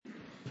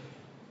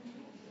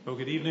Well,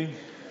 good evening.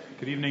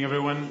 Good evening,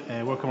 everyone.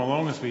 Welcome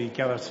along as we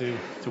gather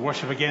to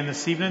worship again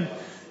this evening.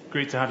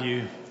 Great to have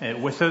you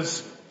with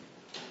us.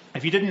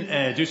 If you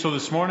didn't do so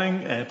this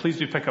morning, please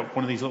do pick up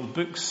one of these little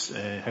books,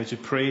 How to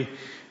Pray,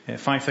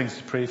 5 Things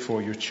to Pray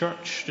for Your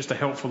Church. Just a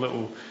helpful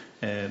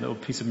little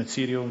piece of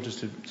material just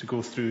to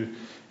go through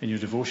in your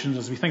devotions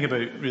as we think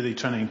about really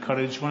trying to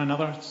encourage one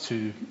another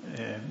to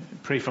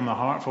pray from the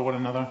heart for one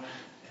another.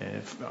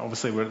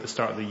 Obviously we're at the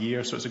start of the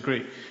year, so it's a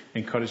great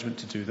encouragement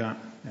to do that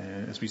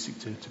as we seek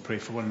to pray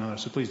for one another.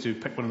 So please do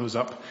pick one of those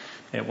up,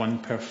 one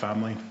per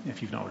family,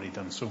 if you've not already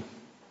done so.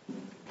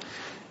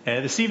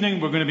 This evening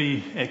we're going to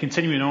be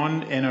continuing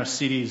on in our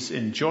series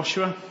in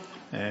Joshua.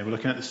 We're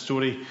looking at the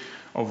story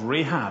of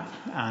Rahab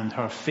and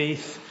her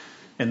faith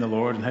in the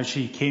Lord and how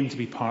she came to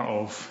be part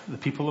of the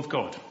people of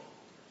God.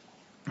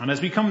 And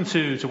as we come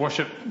to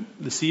worship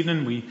this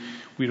evening,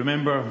 we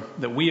remember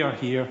that we are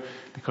here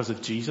because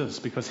of Jesus,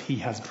 because he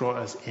has brought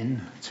us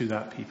into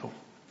that people,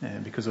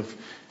 because of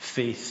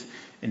faith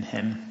in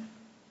him.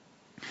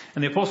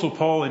 And the Apostle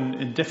Paul,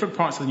 in different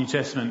parts of the New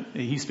Testament,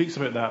 he speaks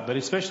about that, but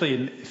especially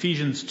in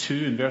Ephesians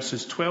 2 in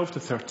verses 12 to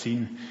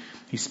 13,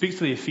 he speaks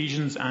to the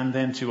Ephesians and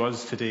then to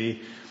us today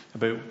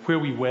about where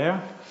we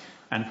were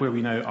and where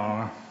we now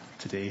are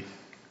today.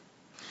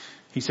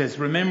 He says,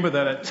 remember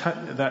that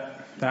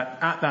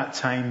at that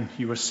time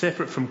you were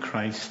separate from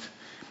Christ,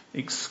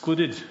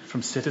 excluded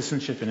from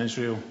citizenship in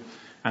Israel,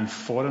 and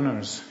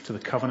foreigners to the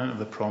covenant of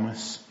the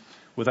promise,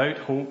 without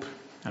hope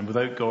and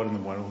without God in the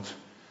world.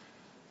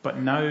 But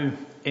now,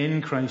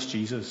 in Christ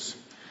Jesus,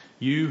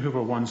 you who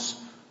were once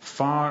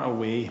far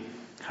away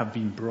have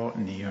been brought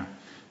near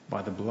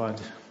by the blood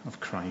of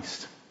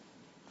Christ.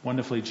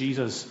 Wonderfully,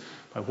 Jesus,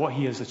 by what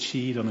he has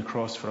achieved on the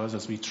cross for us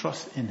as we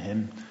trust in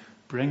him,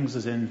 brings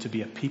us in to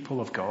be a people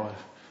of God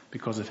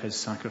because of his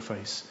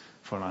sacrifice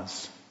for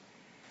us.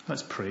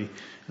 Let's pray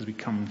as we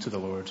come to the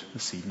Lord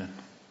this evening.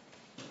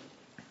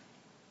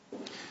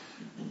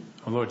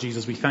 Oh Lord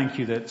Jesus, we thank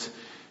you that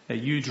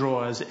you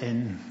draw us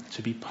in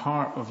to be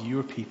part of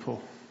your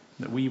people,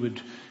 that we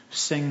would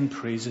sing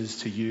praises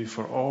to you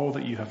for all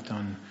that you have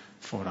done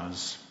for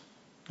us.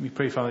 We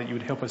pray, Father, that you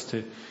would help us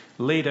to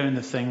lay down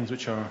the things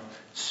which are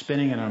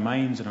spinning in our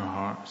minds and our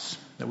hearts,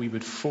 that we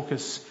would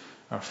focus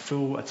our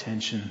full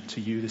attention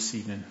to you this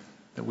evening,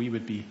 that we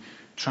would be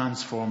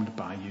transformed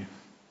by you.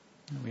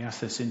 And we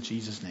ask this in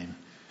Jesus' name.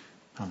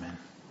 Amen.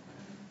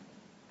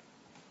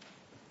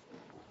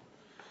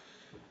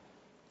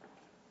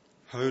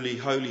 Holy,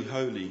 holy,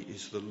 holy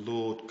is the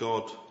Lord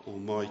God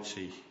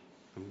Almighty,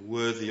 and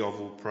worthy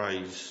of all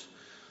praise.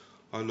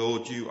 O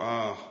Lord, you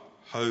are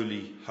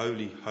holy,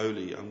 holy,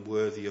 holy, and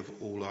worthy of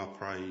all our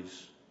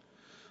praise.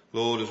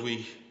 Lord, as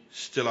we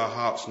still our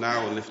hearts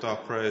now and lift our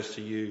prayers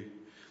to you,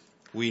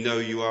 we know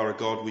you are a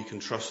God we can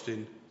trust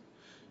in.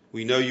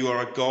 We know you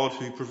are a God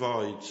who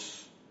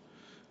provides.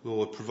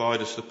 Lord,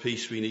 provide us the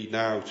peace we need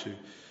now to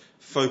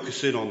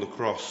focus in on the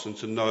cross and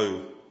to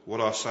know what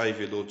our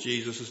Saviour, Lord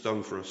Jesus, has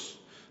done for us,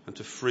 and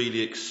to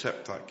freely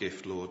accept that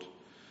gift, Lord.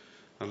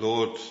 And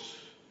Lord,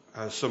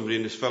 as somebody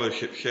in this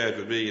fellowship shared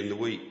with me in the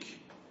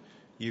week,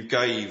 you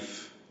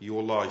gave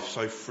your life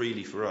so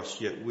freely for us,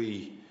 yet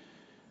we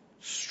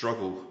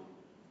struggle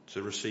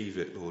to receive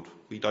it, Lord.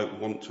 We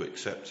don't want to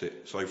accept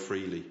it so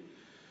freely.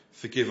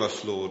 Forgive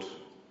us, Lord,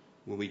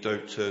 when we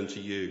don't turn to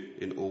you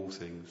in all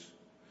things.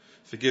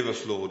 Forgive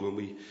us, Lord, when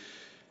we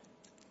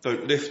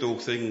don't lift all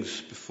things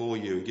before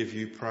you and give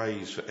you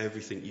praise for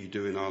everything you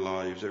do in our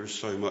lives. There is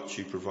so much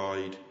you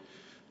provide.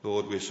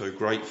 Lord, we're so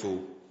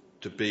grateful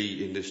to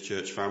be in this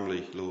church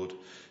family, Lord,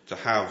 to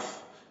have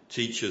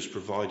teachers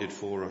provided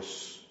for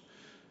us,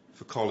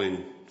 for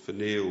Colin, for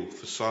Neil,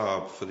 for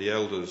Saab, for the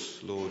elders,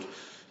 Lord,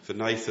 for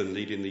Nathan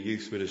leading the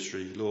youth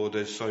ministry. Lord,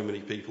 there's so many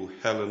people,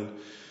 Helen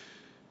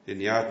in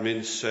the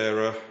admin,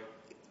 Sarah,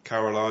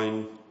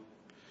 Caroline.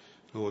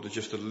 Lord, there's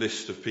just a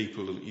list of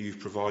people that you've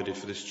provided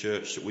for this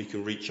church that we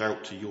can reach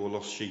out to your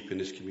lost sheep in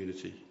this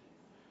community.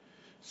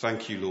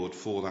 Thank you, Lord,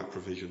 for that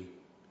provision.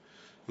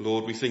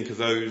 Lord, we think of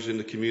those in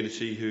the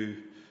community who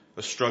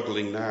are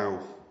struggling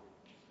now.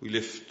 We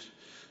lift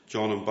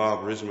John and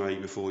Barbara Ismay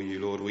before you,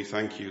 Lord. We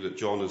thank you that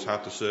John has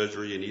had the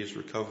surgery and he is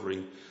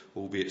recovering,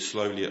 albeit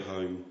slowly at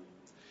home.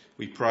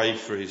 We pray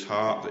for his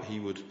heart that he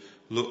would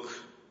look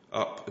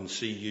up and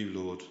see you,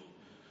 Lord.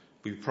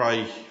 We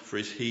pray for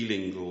his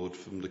healing, Lord,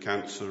 from the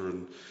cancer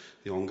and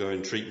the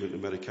ongoing treatment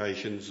and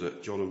medications,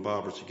 that John and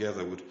Barbara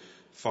together would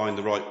find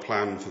the right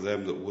plan for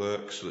them that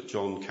works so that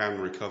John can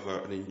recover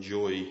and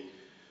enjoy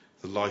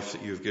the life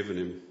that you have given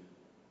him.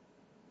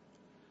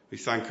 We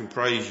thank and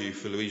praise you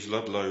for Louise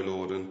Ludlow,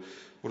 Lord, and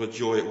what a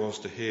joy it was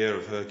to hear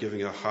of her giving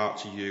her heart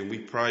to you. And we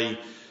pray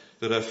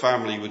that her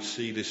family would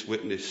see this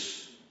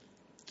witness,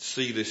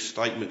 see this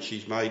statement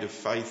she's made of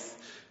faith,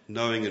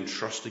 knowing and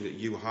trusting that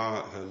you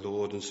are her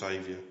Lord and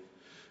Saviour.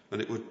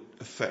 And it would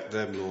affect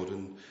them, Lord,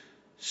 and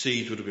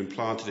seeds would have been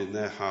planted in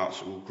their hearts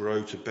that will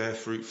grow to bear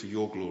fruit for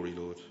your glory,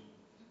 Lord.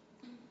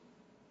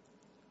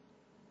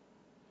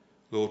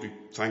 Lord, we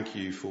thank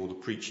you for the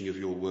preaching of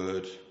your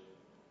word.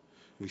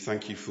 We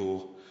thank you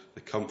for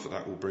the comfort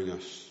that will bring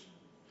us.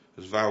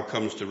 As Val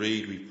comes to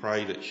read, we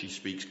pray that she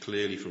speaks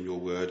clearly from your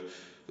word,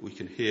 that we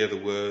can hear the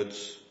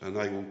words and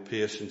they will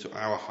pierce into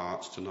our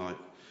hearts tonight.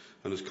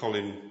 And as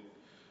Colin and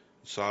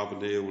Saba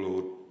Neil,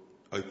 Lord,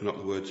 open up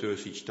the word to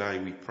us each day,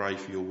 we pray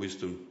for your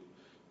wisdom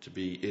to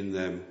be in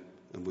them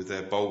and with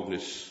their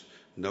boldness,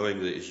 knowing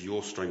that it is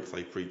your strength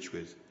they preach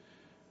with.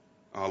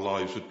 Our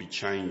lives would be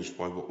changed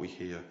by what we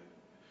hear.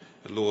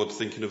 And Lord,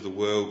 thinking of the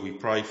world, we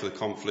pray for the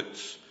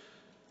conflicts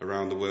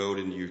around the world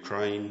in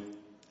Ukraine,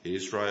 in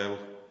Israel,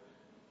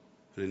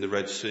 and in the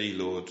Red Sea,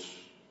 Lord.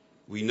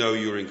 We know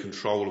you're in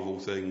control of all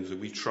things,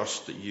 and we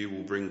trust that you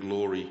will bring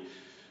glory,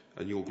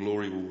 and your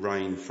glory will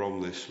reign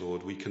from this,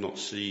 Lord. We cannot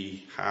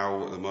see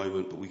how at the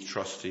moment, but we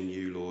trust in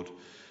you, Lord,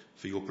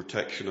 for your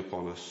protection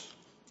upon us.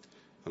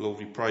 And Lord,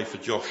 we pray for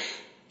Josh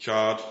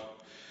Chard.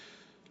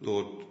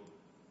 Lord,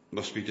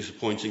 must be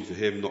disappointing for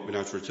him not being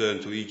able to return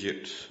to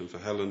Egypt, and for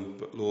Helen,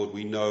 but Lord,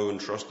 we know and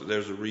trust that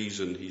there's a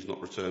reason he's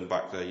not returned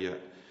back there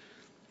yet.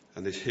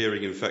 And this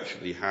hearing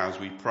infection that he has,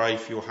 we pray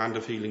for your hand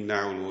of healing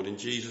now, Lord. In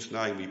Jesus'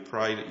 name, we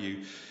pray that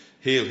you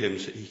heal him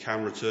so he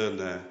can return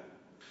there.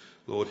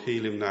 Lord,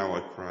 heal him now,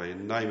 I pray.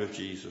 In the name of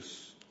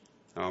Jesus.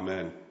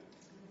 Amen.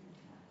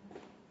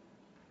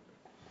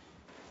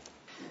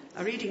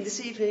 Our reading this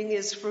evening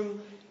is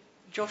from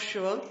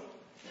Joshua,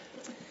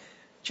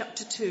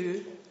 chapter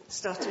 2,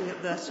 starting at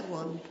verse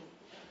 1.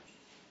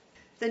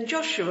 Then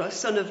Joshua,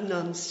 son of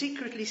Nun,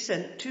 secretly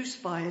sent 2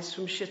 spies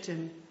from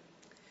Shittim.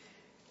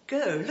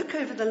 Go, look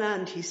over the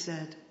land, he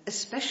said,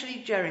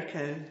 especially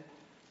Jericho.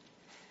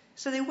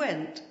 So they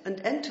went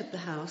and entered the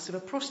house of a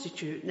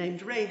prostitute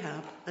named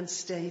Rahab and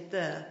stayed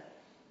there.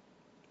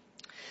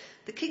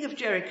 The king of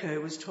Jericho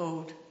was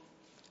told,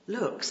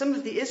 "Look, some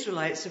of the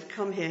Israelites have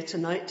come here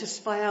tonight to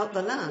spy out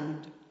the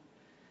land."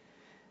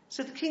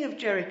 So the king of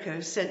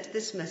Jericho sent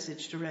this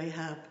message to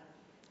Rahab: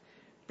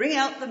 "Bring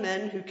out the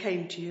men who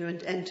came to you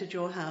and entered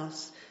your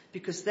house,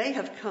 because they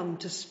have come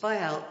to spy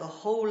out the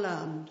whole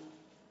land."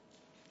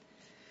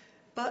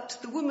 But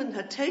the woman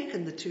had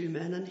taken the 2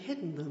 men and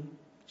hidden them.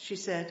 She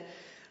said,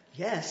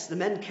 "Yes, the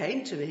men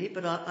came to me,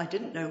 but I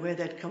didn't know where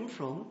they'd come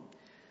from.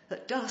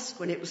 At dusk,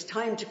 when it was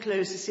time to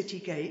close the city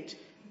gate,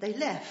 they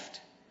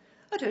left.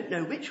 I don't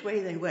know which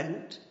way they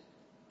went.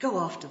 Go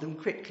after them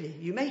quickly.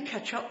 You may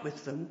catch up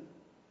with them."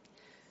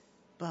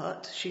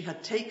 But she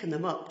had taken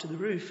them up to the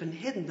roof and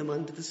hidden them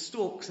under the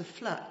stalks of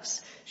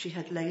flax she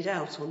had laid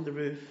out on the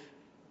roof.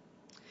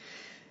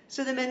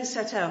 So the men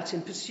set out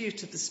in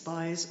pursuit of the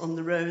spies on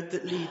the road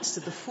that leads to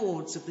the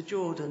fords of the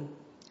Jordan.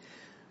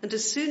 And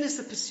as soon as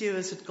the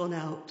pursuers had gone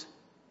out,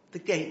 the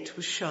gate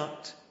was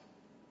shut.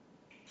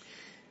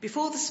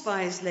 Before the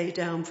spies lay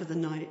down for the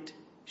night,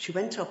 she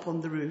went up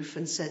on the roof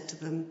and said to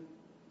them,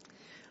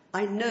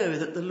 "I know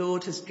that the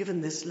Lord has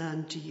given this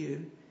land to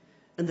you,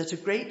 and that a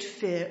great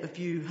fear of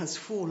you has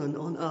fallen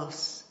on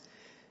us,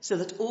 so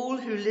that all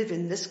who live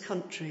in this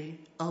country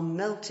are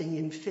melting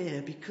in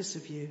fear because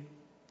of you.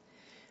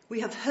 We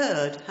have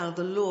heard how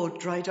the Lord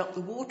dried up the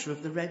water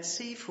of the Red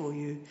Sea for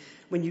you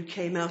when you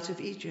came out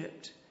of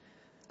Egypt,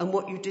 and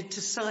what you did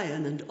to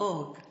Sihon and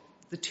Og,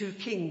 the 2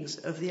 kings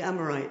of the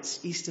Amorites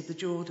east of the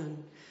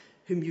Jordan,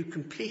 whom you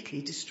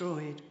completely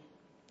destroyed.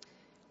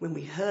 When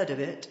we heard of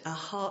it, our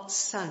hearts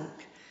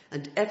sank,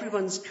 and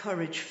everyone's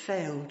courage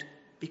failed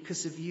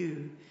because of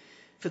you.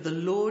 For the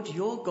Lord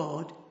your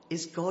God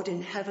is God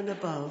in heaven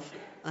above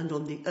and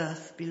on the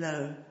earth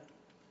below.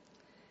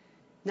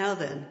 Now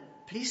then,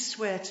 please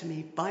swear to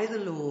me by the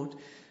Lord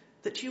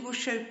that you will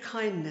show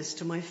kindness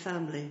to my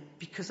family,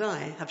 because I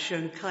have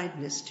shown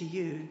kindness to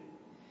you.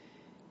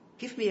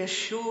 Give me a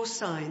sure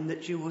sign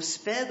that you will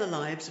spare the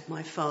lives of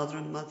my father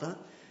and mother,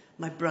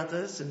 my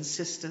brothers and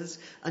sisters,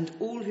 and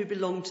all who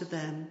belong to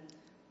them,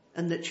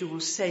 and that you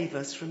will save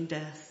us from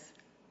death."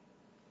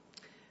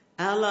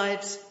 "Our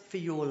lives for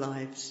your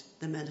lives,"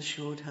 the men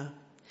assured her.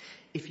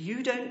 "If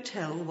you don't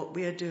tell what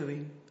we are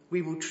doing,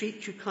 we will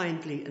treat you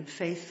kindly and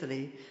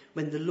faithfully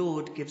when the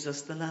Lord gives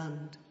us the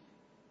land."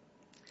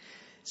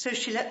 So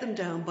she let them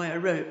down by a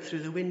rope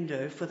through the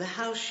window, for the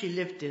house she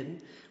lived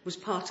in was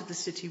part of the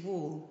city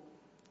wall.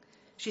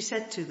 She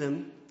said to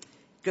them,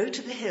 "Go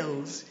to the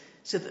hills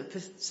so that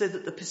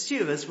the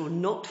pursuers will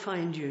not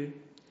find you.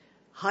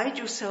 Hide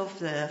yourself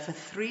there for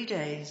 3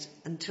 days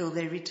until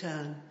they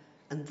return,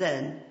 and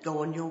then go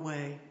on your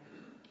way."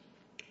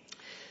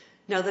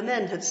 Now the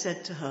men had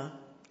said to her,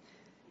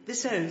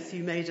 "This oath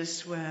you made us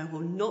swear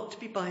will not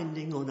be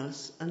binding on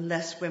us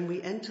unless when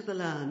we enter the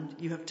land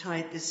you have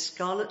tied this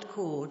scarlet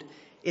cord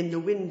in the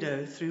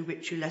window through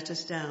which you let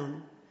us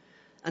down,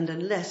 and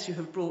unless you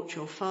have brought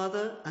your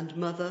father and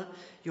mother,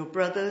 your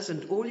brothers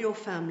and all your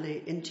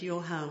family into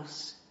your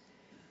house.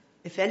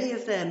 If any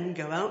of them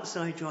go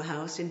outside your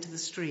house into the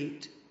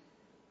street,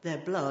 their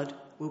blood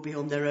will be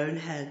on their own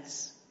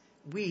heads.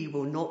 We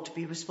will not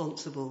be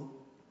responsible.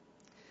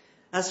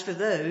 As for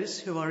those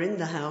who are in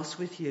the house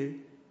with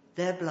you,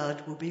 their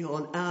blood will be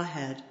on our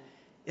head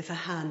if a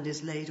hand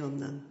is laid on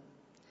them.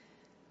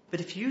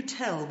 But if you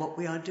tell what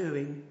we are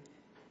doing,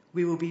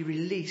 we will be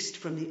released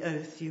from the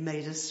oath you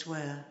made us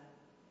swear."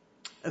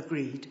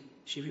 "Agreed,"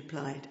 she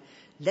replied.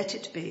 Let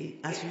it be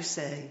as you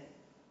say."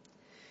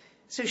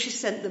 So she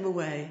sent them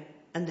away,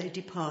 and they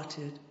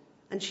departed,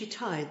 and she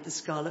tied the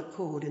scarlet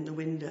cord in the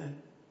window.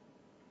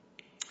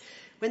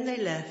 When they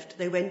left,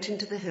 they went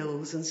into the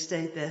hills and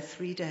stayed there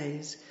 3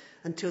 days,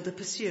 until the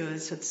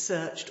pursuers had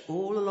searched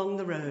all along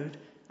the road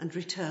and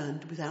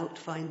returned without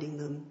finding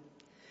them.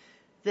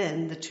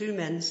 Then the 2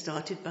 men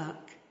started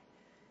back.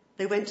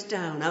 They went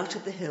down out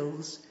of the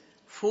hills,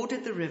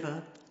 forded the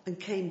river, and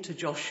came to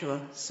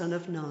Joshua, son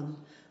of Nun,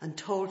 and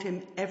told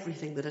him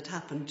everything that had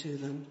happened to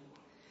them.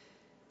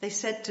 They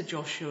said to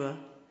Joshua,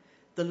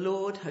 "The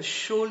Lord has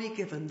surely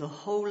given the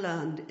whole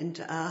land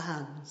into our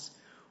hands.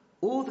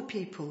 All the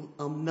people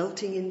are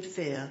melting in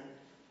fear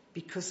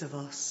because of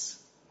us."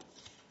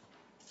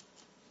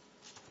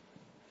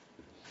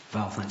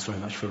 Val, thanks very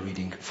much for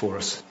reading for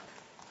us.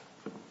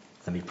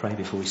 Let me pray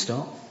before we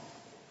start.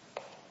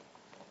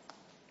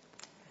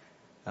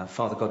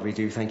 Father God, we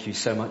do thank you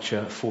so much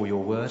for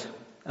your word.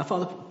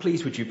 Father,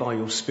 please would you, by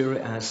your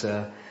Spirit,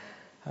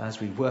 as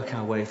we work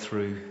our way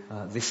through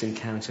this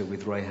encounter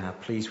with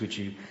Rahab, please would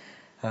you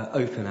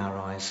open our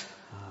eyes,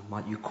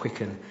 might you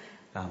quicken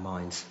our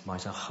minds,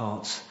 might our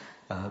hearts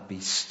be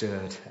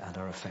stirred and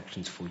our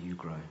affections for you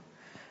grow.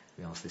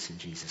 We ask this in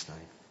Jesus' name.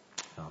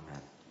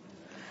 Amen.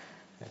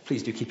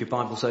 Please do keep your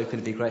Bibles open.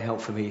 It'd be great help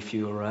for me if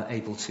you are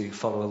able to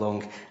follow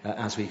along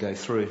as we go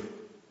through.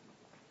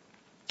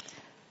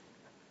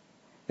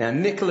 Now,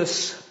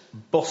 Nicholas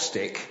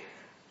Bostic,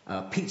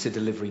 a pizza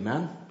delivery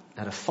man,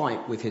 had a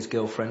fight with his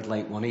girlfriend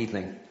late one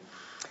evening.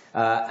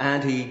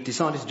 And he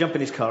decided to jump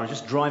in his car and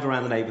just drive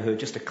around the neighbourhood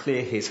just to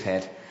clear his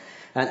head.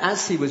 And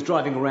as he was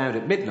driving around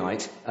at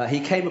midnight,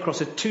 he came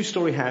across a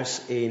 2-storey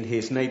house in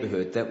his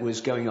neighbourhood that was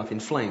going up in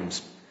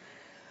flames.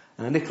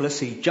 Nicholas,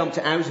 he jumped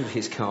out of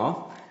his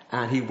car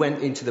and he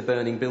went into the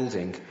burning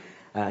building.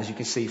 As you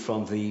can see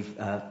from the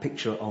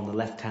picture on the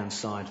left-hand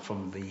side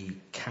from the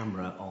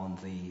camera on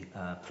the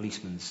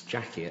policeman's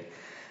jacket,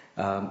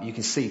 you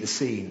can see the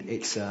scene.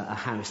 It's a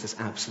house that's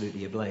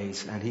absolutely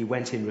ablaze. And he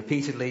went in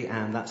repeatedly,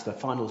 and that's the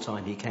final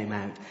time he came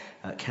out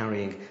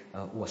carrying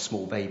a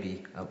small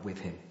baby with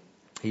him.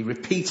 He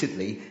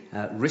repeatedly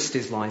risked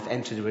his life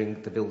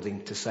entering the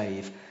building to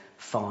save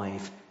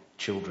 5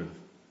 children.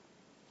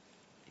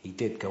 He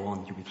did go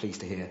on, you'll be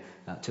pleased to hear,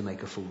 to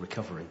make a full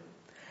recovery.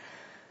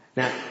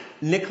 Now,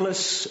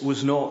 Nicholas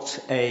was not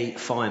a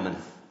fireman,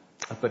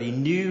 but he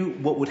knew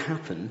what would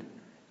happen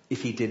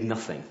if he did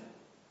nothing.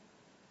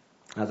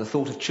 Now, the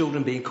thought of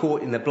children being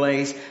caught in the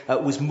blaze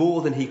was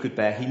more than he could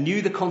bear. He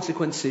knew the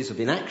consequences of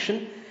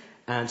inaction,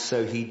 and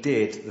so he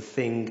did the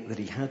thing that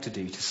he had to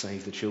do to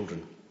save the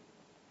children.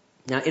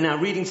 Now, in our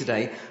reading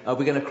today,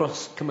 we're going to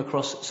come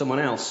across someone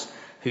else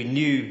who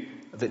knew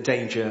that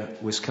danger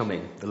was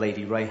coming, the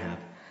lady Rahab.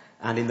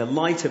 And in the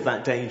light of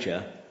that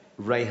danger,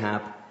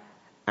 Rahab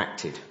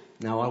acted.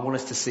 Now, I want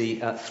us to see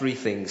 3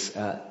 things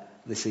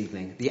this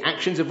evening. The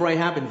actions of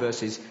Rahab in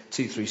verses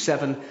 2 through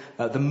 7,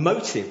 the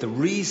motive, the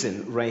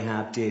reason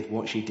Rahab did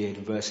what she did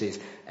in verses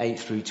 8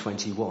 through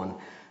 21.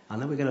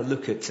 And then we're going to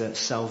look at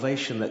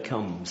salvation that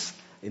comes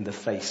in the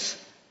face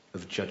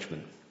of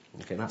judgment.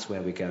 Okay, that's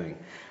where we're going.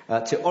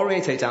 To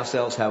orientate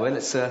ourselves, however,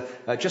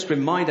 let's just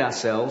remind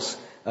ourselves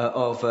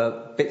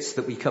of bits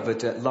that we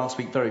covered last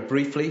week very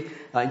briefly.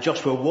 In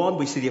Joshua 1,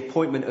 we see the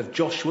appointment of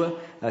Joshua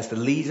as the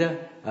leader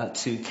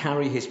to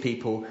carry his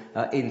people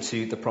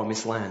into the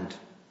promised land.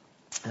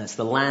 It's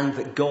the land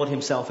that God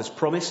himself has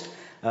promised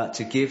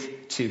to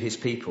give to his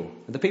people.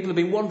 And the people have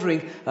been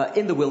wandering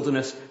in the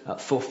wilderness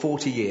for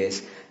 40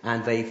 years,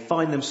 and they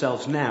find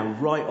themselves now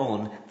right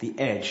on the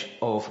edge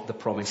of the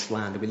promised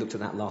land. And we looked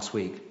at that last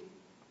week.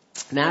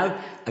 Now,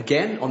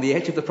 again, on the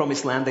edge of the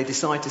promised land, they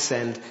decide to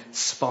send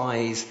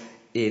spies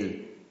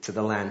in to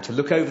the land, to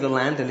look over the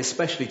land, and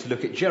especially to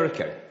look at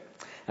Jericho.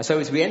 And so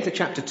as we enter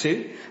chapter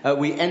 2,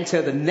 we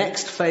enter the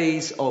next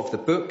phase of the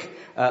book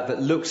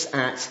that looks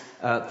at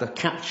the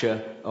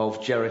capture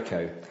of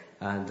Jericho.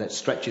 And that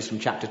stretches from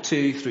chapter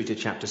 2 through to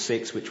chapter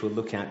 6, which we'll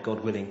look at,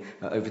 God willing,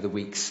 over the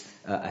weeks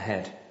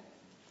ahead.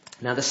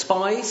 Now the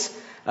spies,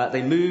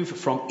 they move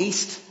from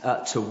east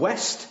to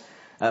west,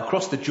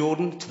 across the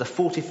Jordan to the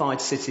fortified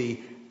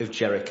city of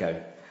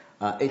Jericho.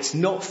 It's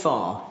not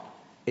far.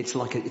 It's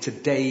a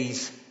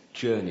day's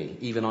journey.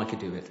 Even I could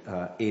do it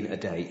in a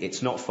day.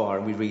 It's not far,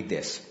 and we read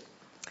this.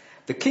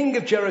 The king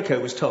of Jericho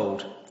was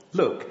told,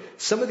 "Look,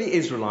 some of the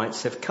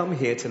Israelites have come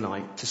here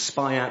tonight to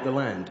spy out the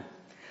land."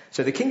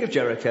 So the king of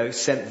Jericho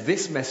sent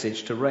this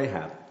message to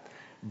Rahab: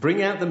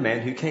 "Bring out the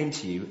men who came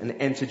to you and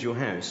entered your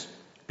house,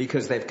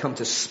 because they've come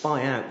to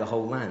spy out the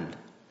whole land."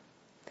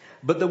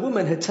 But the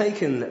woman had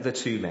taken the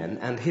 2 men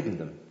and hidden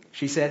them.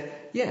 She said,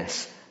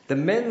 "Yes, the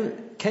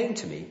men came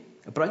to me,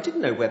 but I didn't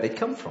know where they'd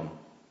come from.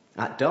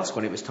 At dusk,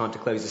 when it was time to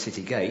close the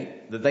city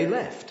gate, that they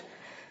left.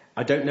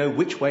 I don't know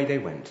which way they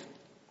went.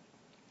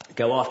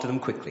 Go after them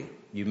quickly.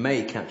 You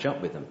may catch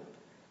up with them."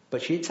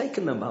 But she had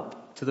taken them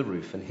up to the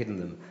roof and hidden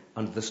them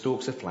under the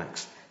stalks of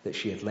flax that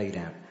she had laid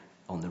out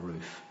on the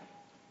roof.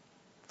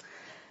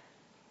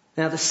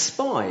 Now the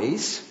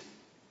spies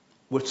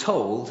were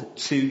told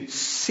to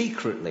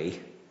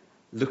secretly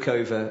look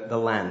over the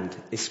land,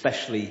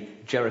 especially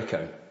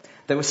Jericho.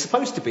 They were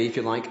supposed to be, if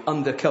you like,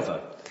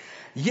 undercover.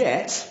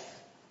 Yet,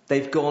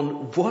 they've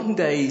gone one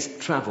day's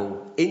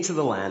travel into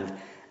the land,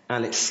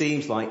 and it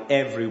seems like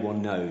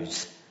everyone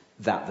knows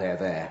that they're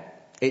there.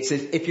 It's,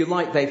 if you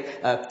like, they've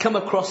come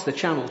across the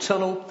Channel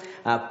Tunnel,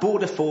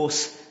 border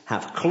force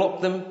have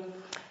clocked them,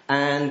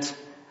 and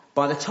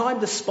by the time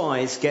the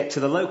spies get to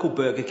the local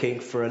Burger King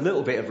for a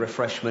little bit of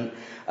refreshment,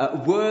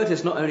 word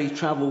has not only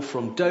travelled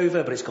from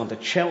Dover, but it's gone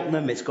to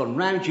Cheltenham, it's gone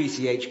round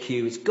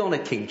GCHQ, it's gone to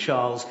King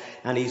Charles,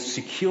 and he's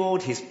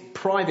secured his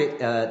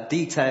private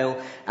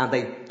detail, and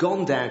they've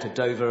gone down to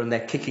Dover, and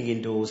they're kicking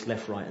indoors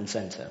left, right and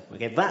centre.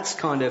 Okay, that's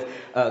kind of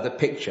the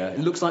picture. It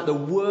looks like the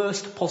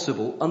worst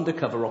possible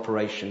undercover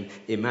operation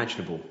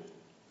imaginable.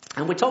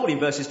 And we're told in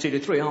verses 2 to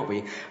 3, aren't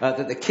we,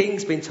 that the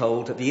king's been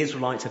told that the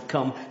Israelites have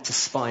come to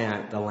spy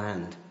out the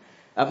land.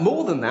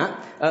 More than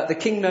that, the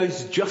king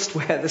knows just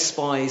where the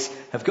spies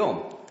have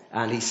gone,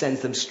 and he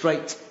sends them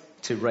straight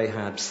to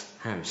Rahab's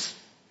house.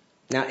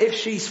 Now, if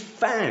she's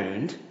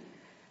found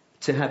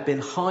to have been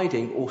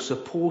hiding or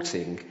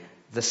supporting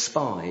the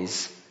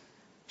spies,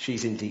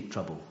 she's in deep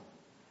trouble.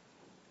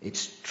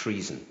 It's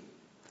treason.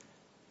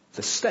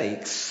 The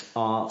stakes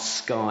are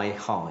sky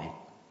high.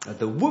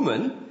 The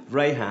woman,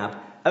 Rahab,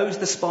 owes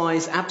the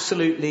spies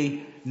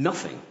absolutely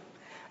nothing.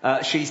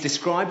 She's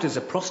described as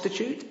a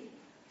prostitute.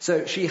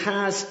 So she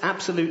has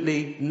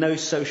absolutely no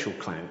social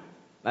clout.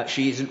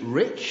 She isn't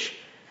rich,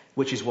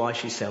 which is why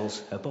she sells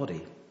her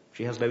body.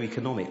 She has no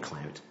economic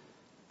clout.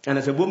 And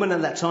as a woman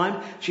at that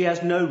time, she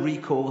has no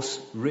recourse,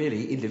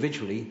 really,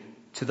 individually,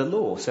 to the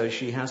law. So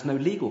she has no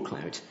legal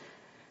clout.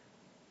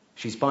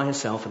 She's by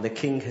herself, and the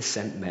king has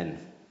sent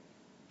men.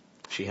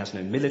 She has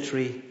no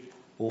military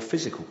or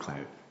physical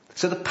clout.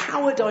 So the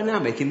power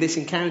dynamic in this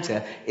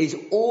encounter is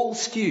all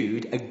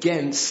skewed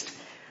against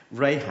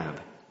Rahab.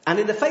 And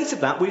in the face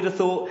of that, we would have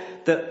thought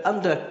that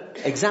under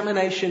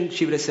examination,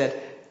 she would have said,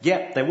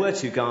 yep, there were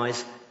two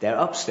guys, they're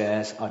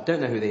upstairs, I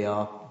don't know who they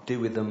are, do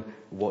with them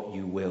what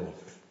you will.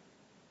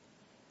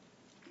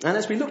 And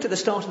as we looked at the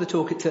start of the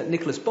talk at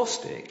Nicholas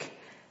Bostic,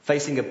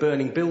 facing a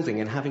burning building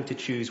and having to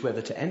choose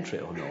whether to enter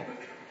it or not,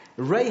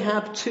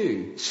 Rahab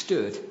too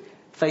stood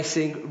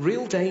facing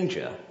real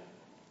danger.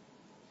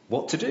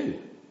 What to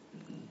do?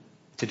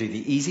 To do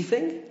the easy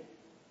thing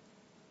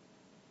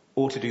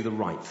or to do the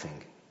right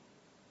thing?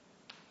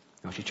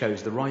 Now, she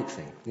chose the right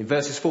thing. In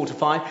verses 4 to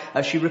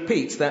 5, she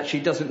repeats that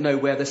she doesn't know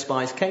where the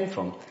spies came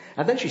from.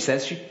 And then she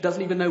says she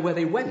doesn't even know where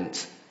they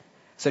went.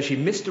 So she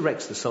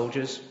misdirects the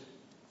soldiers.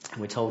 And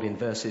we're told in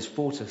verses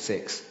 4 and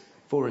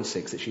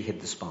 6 that she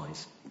hid the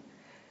spies.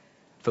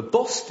 For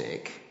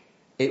Bostic,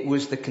 it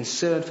was the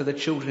concern for the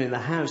children in the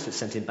house that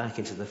sent him back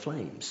into the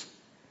flames.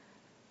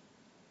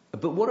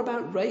 But what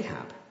about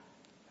Rahab?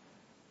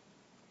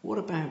 What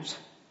about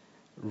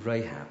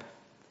Rahab?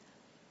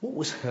 What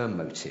was her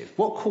motive?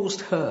 What caused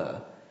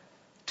her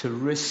to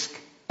risk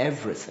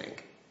everything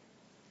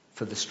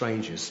for the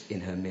strangers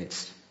in her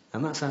midst?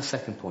 And that's our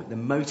second point, the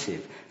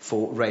motive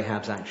for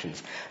Rahab's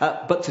actions.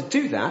 But to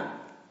do that,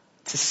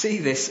 to see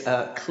this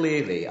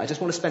clearly, I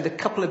just want to spend a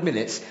couple of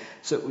minutes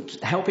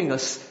helping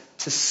us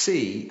to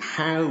see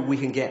how we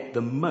can get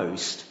the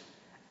most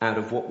out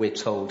of what we're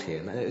told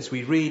here. And as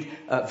we read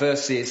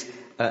verses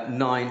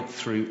 9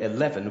 through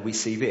 11, we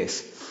see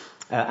this.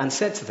 And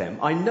said to them,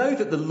 I know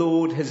that the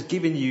Lord has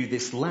given you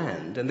this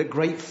land, and that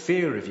great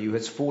fear of you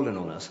has fallen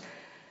on us,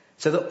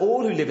 so that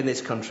all who live in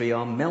this country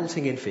are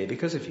melting in fear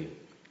because of you.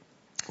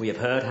 We have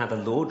heard how the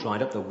Lord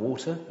dried up the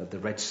water of the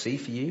Red Sea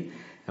for you,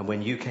 and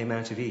when you came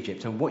out of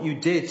Egypt, and what you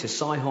did to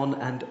Sihon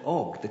and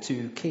Og, the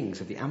two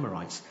kings of the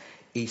Amorites,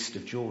 east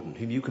of Jordan,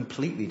 whom you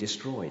completely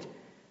destroyed.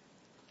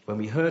 When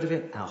we heard of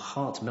it, our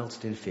hearts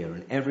melted in fear,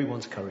 and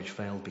everyone's courage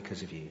failed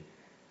because of you.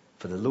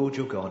 For the Lord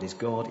your God is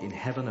God in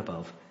heaven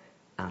above,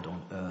 and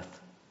on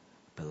earth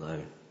below.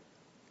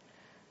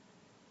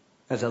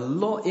 There's a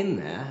lot in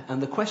there,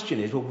 and the question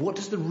is, well, what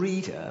does the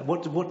reader,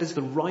 what does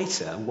the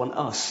writer want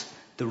us,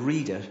 the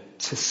reader,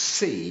 to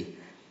see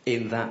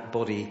in that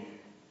body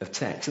of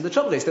text? And the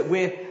trouble is that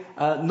we're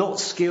not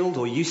skilled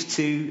or used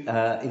to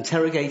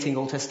interrogating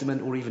Old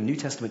Testament or even New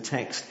Testament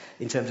text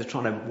in terms of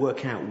trying to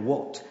work out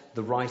what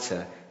the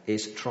writer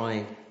is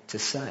trying to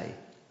say.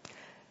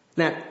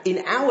 Now,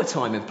 in our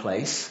time and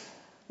place,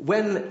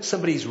 when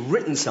somebody's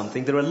written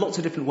something, there are lots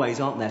of different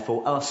ways, aren't there,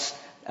 for us,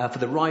 for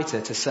the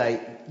writer to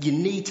say, you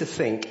need to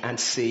think and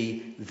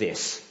see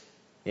this.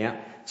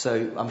 Yeah?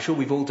 So I'm sure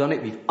we've all done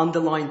it. We've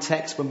underlined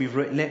text when we've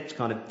written it.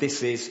 Kind of,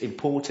 this is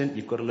important.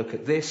 You've got to look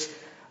at this.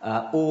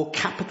 Or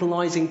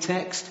capitalizing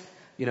text,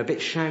 a bit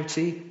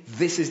shouty.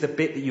 This is the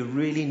bit that you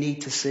really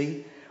need to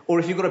see. Or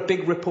if you've got a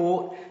big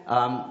report,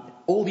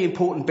 all the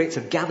important bits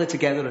are gathered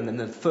together, and then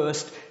the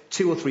first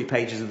 2 or 3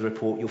 pages of the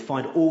report, you'll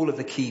find all of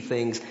the key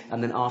things,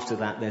 and then after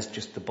that, there's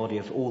just the body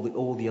of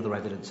all the other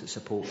evidence that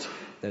supports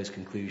those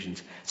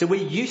conclusions. So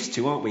we're used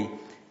to, aren't we,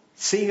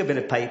 seeing a bit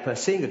of paper,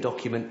 seeing a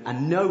document,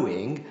 and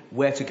knowing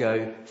where to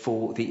go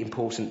for the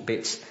important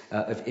bits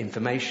of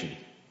information.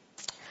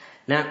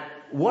 Now,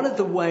 one of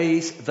the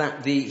ways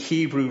that the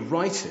Hebrew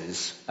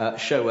writers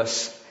show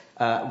us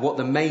what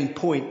the main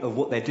point of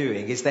what they're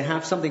doing is they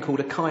have something called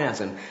a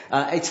chiasm.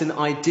 It's an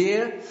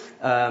idea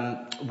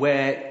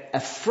where a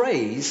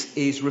phrase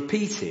is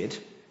repeated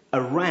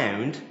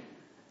around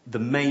the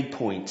main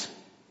point.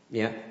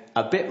 Yeah,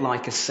 a bit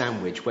like a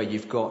sandwich where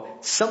you've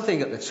got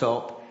something at the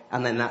top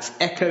and then that's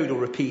echoed or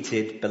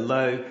repeated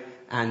below,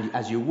 and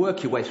as you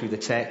work your way through the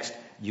text,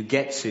 you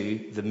get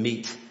to the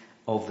meat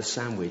of the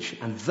sandwich.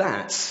 And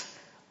that's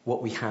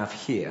what we have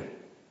here.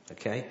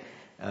 Okay?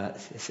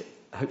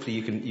 Hopefully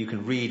you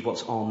can read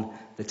what's on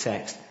the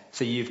text.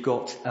 So you've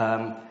got,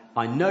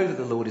 I know that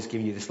the Lord has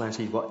given you this land.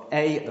 So you've got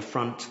A at the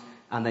front,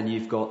 and then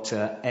you've got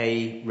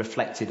A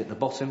reflected at the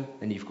bottom.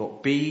 Then you've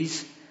got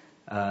B's,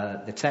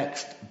 the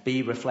text,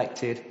 B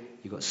reflected.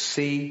 You've got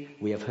C,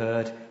 we have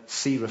heard.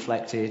 C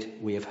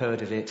reflected, we have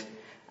heard of it.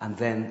 And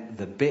then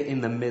the bit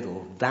in the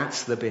middle,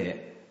 that's the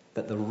bit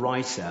that the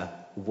writer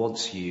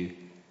wants you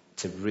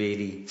to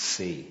really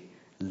see.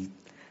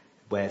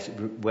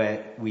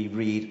 Where we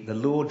read, the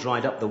Lord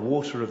dried up the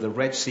water of the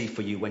Red Sea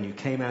for you when you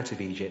came out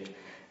of Egypt,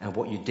 and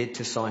what you did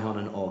to Sihon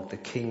and Og,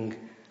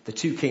 the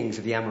two kings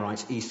of the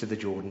Amorites east of the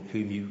Jordan,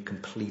 whom you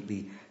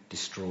completely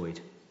destroyed.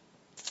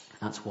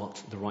 That's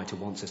what the writer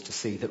wants us to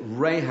see, that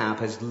Rahab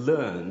has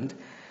learned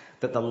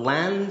that the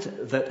land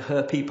that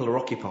her people are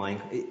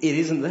occupying, it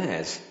isn't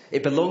theirs.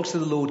 It belongs to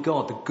the Lord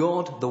God,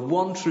 the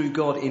one true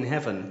God in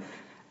heaven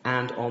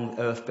and on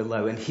earth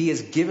below. And he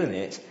has given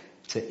it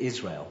to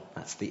Israel.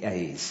 That's the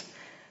A's.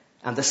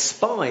 And the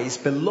spies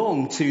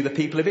belong to the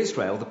people of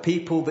Israel, the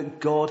people that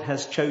God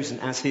has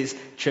chosen as his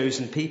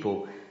chosen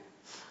people.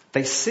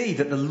 They see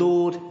that the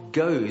Lord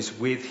goes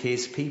with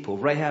his people.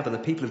 Rahab and the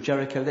people of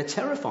Jericho, they're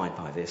terrified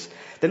by this.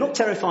 They're not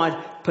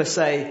terrified per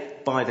se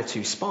by the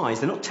two spies.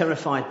 They're not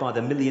terrified by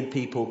the 1 million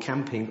people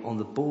camping on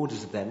the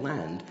borders of their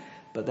land.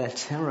 But they're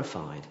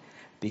terrified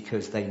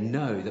because they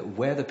know that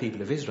where the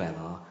people of Israel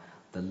are,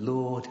 the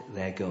Lord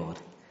their God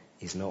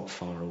is not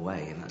far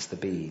away. And that's the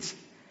B's.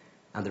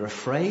 And they're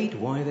afraid.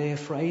 Why are they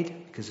afraid?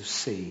 Because of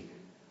C,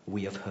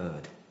 we have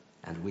heard.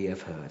 And we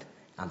have heard.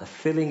 And the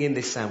filling in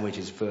this sandwich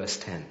is verse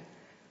 10.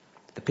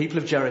 The people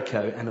of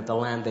Jericho and of the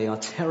land, they are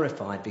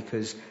terrified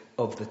because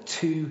of the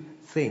two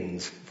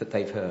things that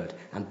they've heard.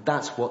 And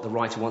that's what the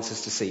writer wants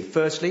us to see.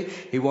 Firstly,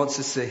 he wants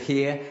us to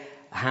hear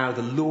how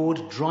the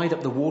Lord dried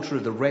up the water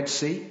of the Red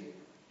Sea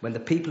when the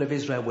people of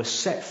Israel were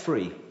set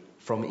free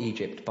from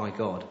Egypt by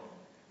God.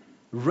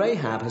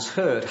 Rahab has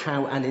heard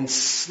how an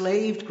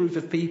enslaved group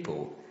of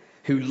people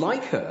who,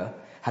 like her,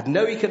 had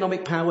no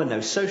economic power,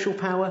 no social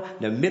power,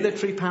 no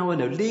military power,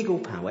 no legal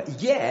power.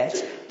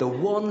 Yet, the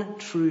one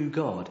true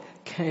God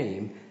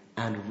came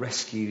and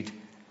rescued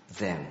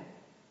them.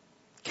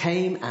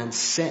 Came and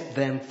set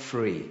them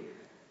free.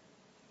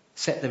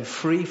 Set them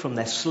free from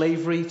their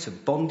slavery to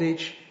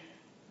bondage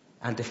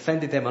and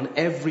defended them on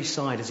every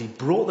side as he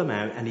brought them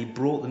out and he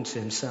brought them to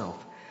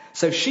himself.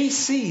 So she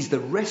sees the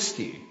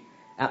rescue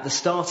at the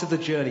start of the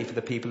journey for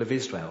the people of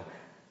Israel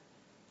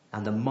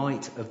and the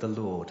might of the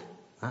Lord.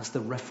 That's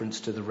the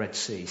reference to the Red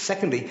Sea.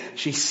 Secondly,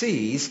 she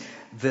sees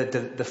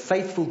the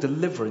faithful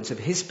deliverance of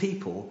his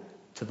people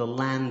to the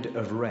land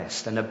of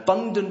rest, an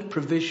abundant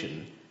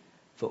provision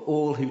for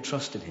all who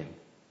trust in him.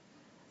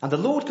 And the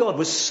Lord God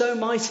was so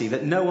mighty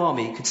that no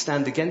army could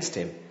stand against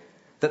him,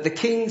 that the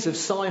kings of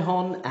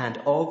Sihon and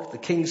Og, the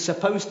kings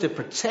supposed to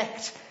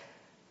protect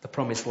the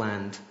promised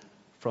land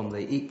from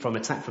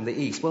attack from the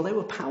east, well, they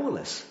were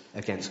powerless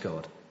against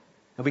God.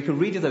 And we can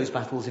read of those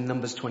battles in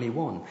Numbers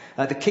 21.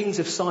 The kings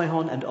of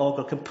Sihon and Og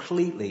are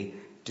completely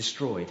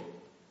destroyed.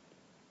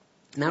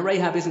 Now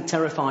Rahab isn't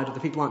terrified, or the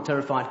people aren't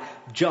terrified,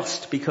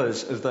 just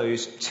because of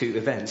those two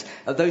events.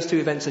 Those two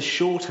events are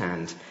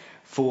shorthand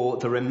for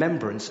the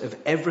remembrance of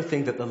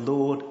everything that the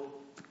Lord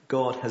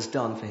God has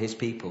done for his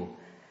people.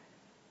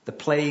 The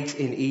plagues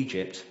in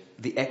Egypt,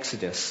 the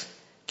Exodus,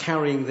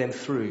 carrying them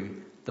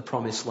through the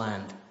promised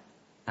land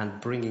and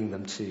bringing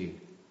them to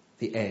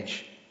the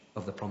edge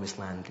of the promised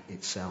land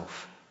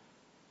itself.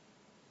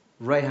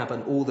 Rahab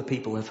and all the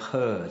people have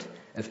heard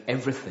of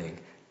everything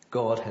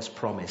God has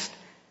promised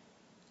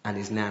and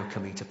is now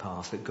coming to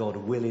pass, that God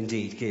will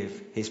indeed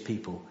give his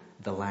people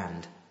the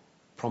land,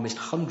 promised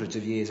hundreds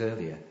of years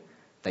earlier.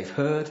 They've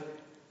heard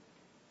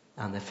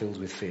and they're filled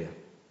with fear.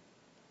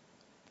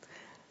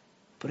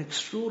 But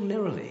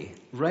extraordinarily,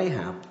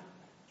 Rahab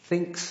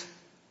thinks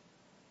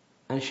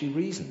and she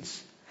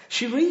reasons.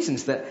 She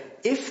reasons that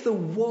if the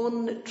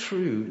one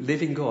true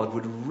living God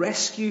would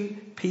rescue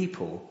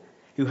people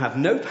who have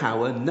no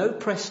power, no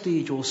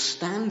prestige or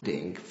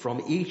standing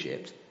from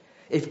Egypt,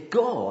 if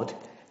God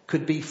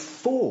could be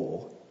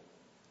for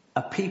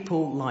a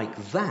people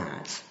like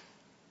that,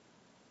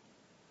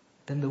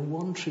 then the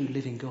one true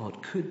living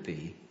God could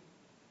be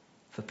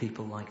for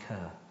people like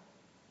her,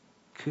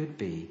 could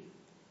be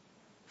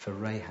for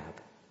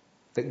Rahab,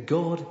 that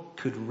God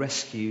could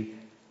rescue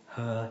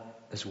her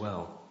as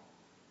well.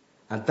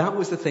 And that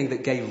was the thing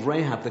that gave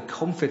Rahab the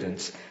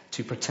confidence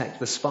to protect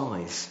the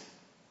spies.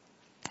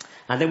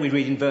 And then we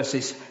read in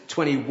verses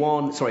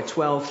 12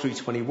 through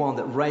 21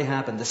 that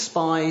Rahab and the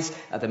spies,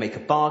 they make a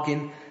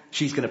bargain.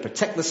 She's going to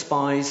protect the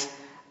spies.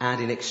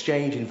 And in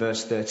exchange, in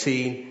verse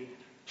 13,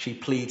 she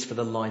pleads for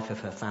the life of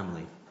her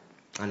family.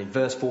 And in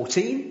verse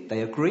 14,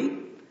 they agree.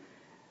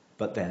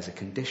 But there's a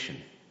condition.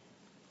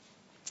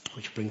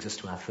 Which brings us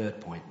to our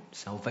third point.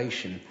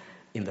 Salvation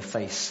in the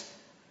face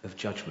of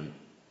judgment.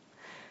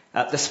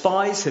 The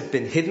spies have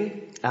been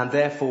hidden, and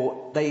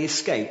therefore they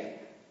escape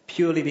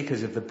purely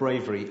because of the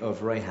bravery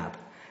of Rahab.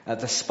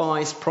 The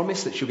spies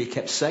promise that she'll be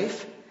kept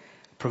safe,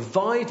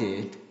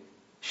 provided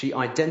she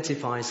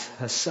identifies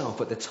herself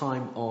at the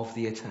time of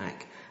the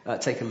attack.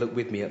 Take a look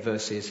with me at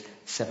verses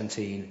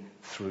 17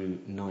 through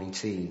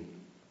 19.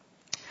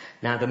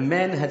 Now the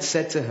men had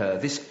said to her,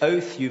 "This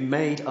oath you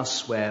made us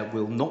swear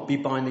will not be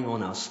binding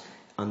on us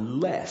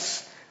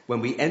unless, when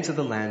we enter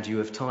the land, you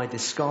have tied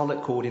this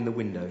scarlet cord in the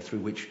window through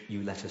which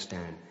you let us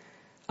down.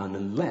 And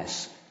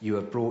unless you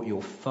have brought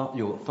your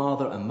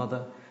father and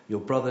mother,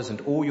 your brothers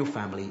and all your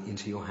family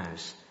into your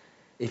house.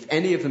 If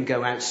any of them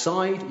go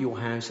outside your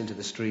house into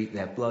the street,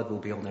 their blood will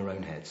be on their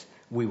own heads.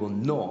 We will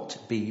not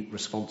be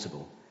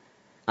responsible.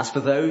 As for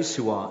those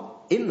who are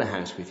in the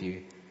house with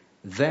you,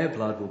 their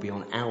blood will be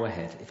on our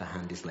head if a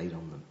hand is laid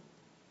on them."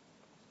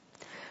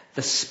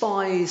 The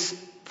spies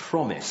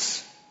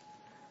promise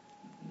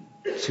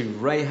to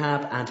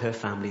Rahab and her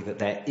family that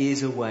there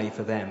is a way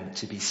for them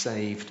to be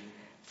saved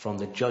from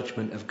the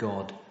judgment of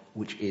God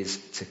which is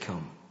to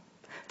come.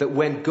 That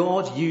when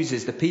God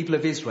uses the people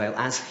of Israel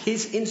as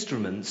his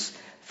instruments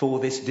for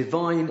this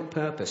divine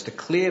purpose to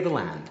clear the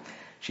land,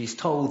 she's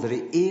told that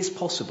it is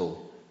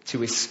possible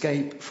to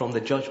escape from the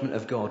judgment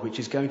of God which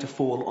is going to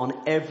fall on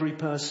every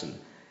person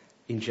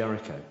in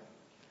Jericho.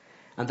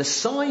 And the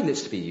sign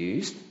that's to be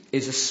used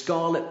is a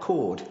scarlet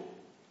cord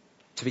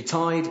to be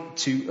tied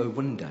to a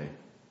window.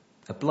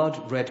 A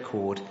blood red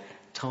cord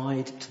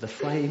tied to the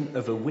frame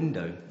of a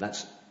window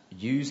that's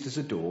used as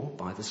a door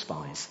by the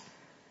spies.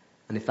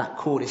 And if that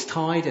cord is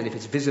tied and if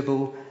it's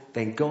visible,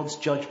 then God's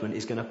judgment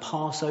is going to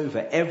pass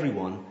over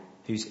everyone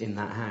who's in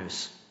that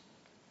house.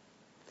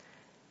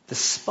 The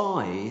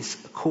spies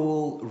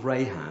call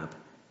Rahab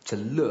to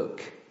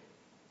look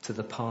to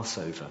the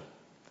Passover.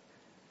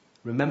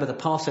 Remember, the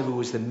Passover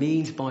was the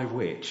means by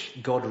which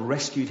God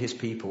rescued his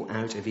people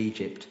out of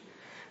Egypt,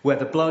 where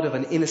the blood of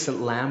an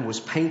innocent lamb was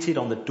painted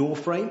on the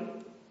doorframe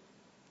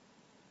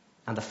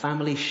and the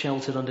family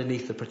sheltered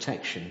underneath the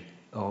protection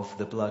of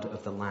the blood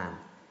of the lamb.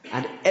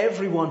 And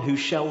everyone who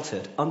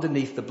sheltered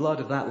underneath the blood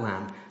of that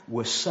lamb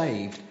was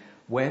saved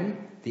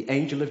when the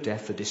angel of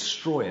death, the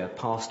destroyer,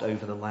 passed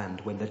over the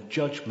land, when the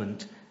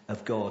judgment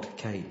of God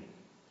came.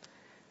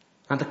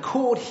 And the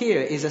cord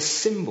here is a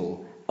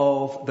symbol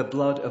of the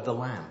blood of the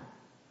lamb.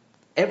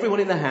 Everyone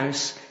in the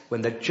house,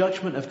 when the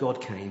judgment of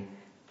God came,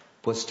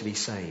 was to be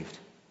saved.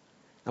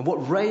 And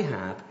what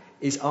Rahab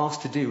is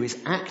asked to do is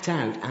act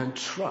out and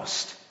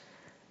trust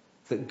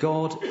that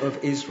God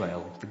of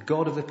Israel, the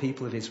God of the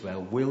people of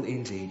Israel, will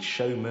indeed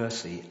show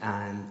mercy,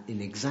 and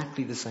in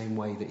exactly the same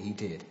way that he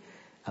did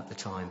at the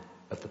time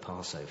of the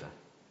Passover.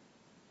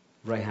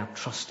 Rahab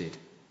trusted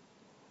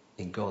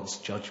in God's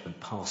judgment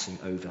passing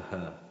over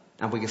her.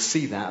 And we can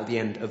see that at the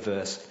end of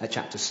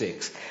chapter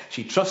 6.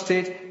 She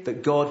trusted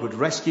that God would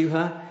rescue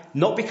her,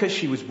 not because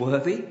she was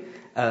worthy,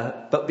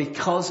 but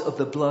because of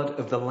the blood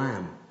of the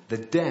Lamb, the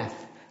death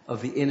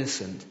of the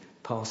innocent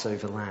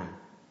Passover lamb.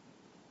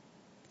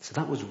 So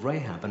that was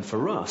Rahab. And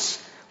for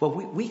us, well,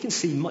 we can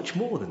see much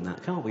more than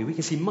that, can't we? We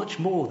can see much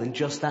more than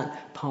just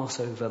that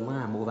Passover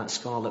lamb or that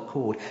scarlet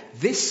cord.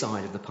 This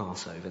side of the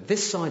Passover,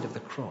 this side of the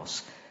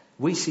cross,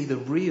 we see the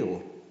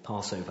real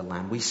Passover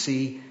lamb. We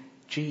see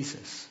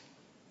Jesus.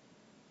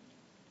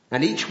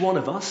 And each one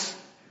of us,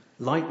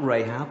 like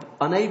Rahab,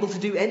 unable to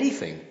do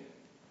anything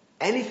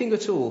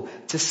at all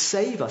to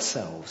save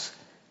ourselves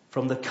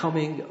from the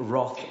coming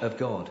wrath of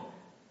God.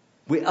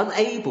 We're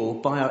unable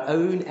by our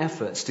own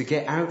efforts to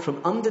get out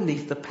from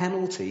underneath the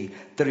penalty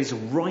that is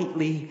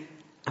rightly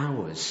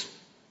ours,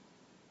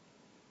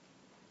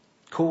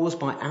 caused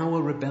by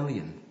our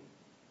rebellion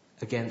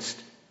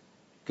against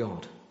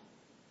God.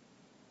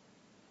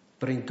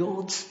 But in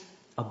God's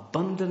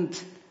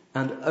abundant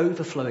and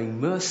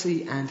overflowing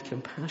mercy and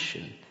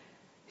compassion,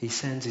 he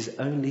sends his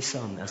only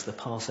Son as the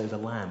Passover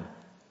lamb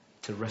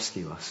to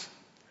rescue us.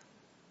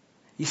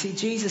 You see,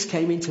 Jesus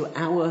came into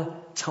our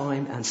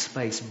time and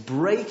space,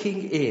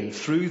 breaking in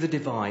through the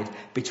divide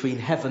between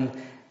heaven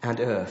and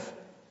earth.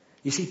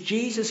 You see,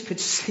 Jesus could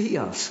see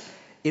us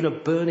in a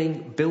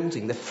burning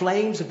building, the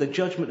flames of the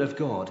judgment of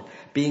God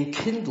being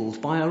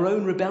kindled by our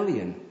own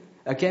rebellion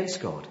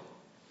against God.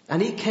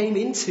 And he came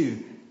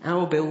into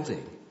our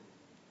building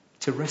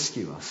to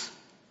rescue us.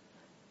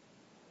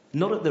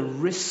 Not at the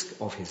risk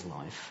of his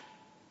life,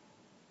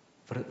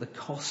 but at the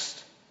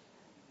cost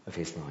of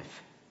his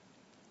life.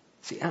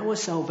 See, our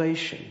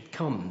salvation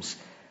comes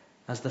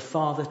as the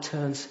Father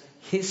turns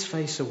his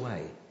face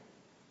away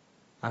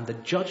and the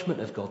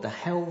judgment of God, the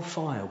hell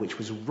fire which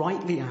was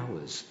rightly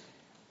ours,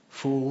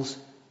 falls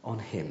on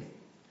him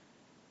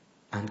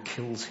and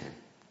kills him.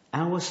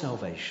 Our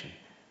salvation,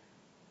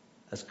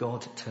 as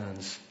God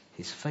turns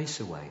his face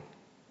away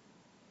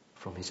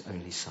from his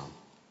only Son.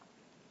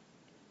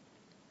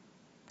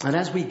 And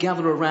as we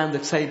gather around the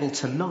table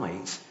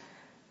tonight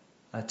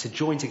to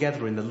join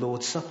together in the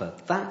Lord's Supper,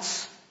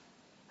 that's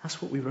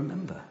what we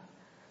remember.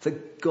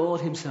 That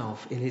God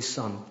himself in his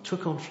Son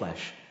took on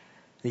flesh.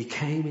 He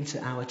came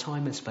into our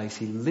time and space.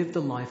 He lived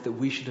the life that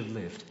we should have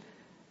lived,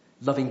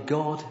 loving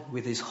God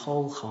with his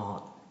whole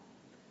heart.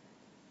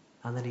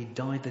 And then he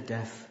died the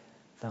death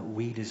that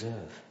we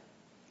deserve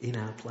in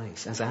our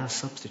place as our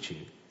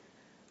substitute.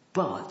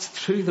 But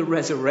through the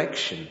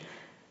resurrection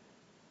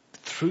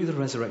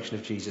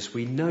of Jesus,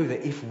 we know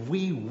that if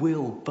we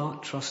will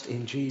but trust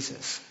in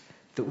Jesus,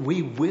 that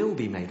we will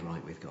be made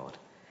right with God.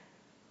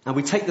 And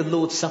we take the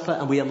Lord's Supper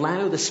and we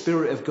allow the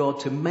Spirit of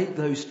God to make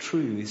those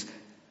truths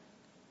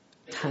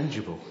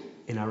tangible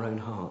in our own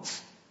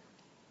hearts.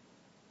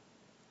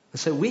 And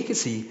so we can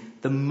see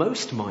the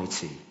most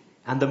mighty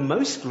and the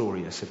most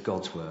glorious of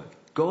God's work,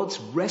 God's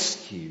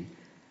rescue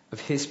of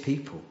his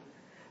people,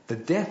 the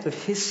death of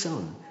his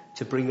Son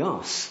to bring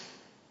us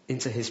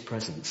into his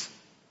presence.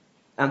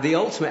 And the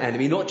ultimate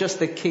enemy, not just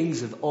the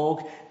kings of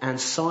Og and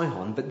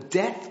Sihon, but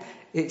death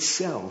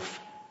itself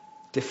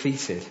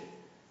defeated,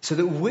 so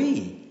that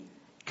we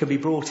can be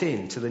brought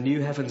into the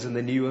new heavens and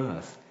the new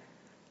earth.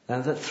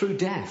 And that through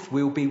death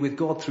we'll be with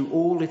God through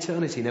all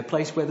eternity in a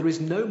place where there is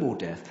no more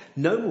death,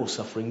 no more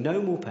suffering,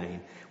 no more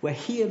pain, where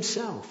he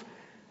himself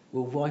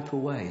will wipe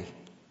away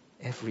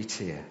every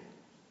tear.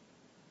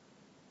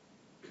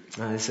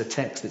 It's a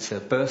text that's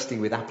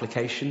bursting with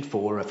application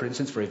for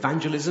instance, for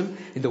evangelism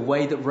in the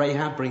way that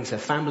Rahab brings her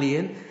family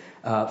in,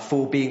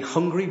 for being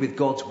hungry with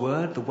God's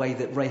word, the way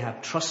that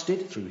Rahab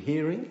trusted through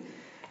hearing,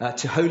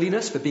 to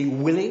holiness, for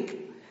being willing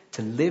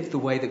to live the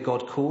way that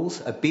God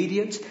calls,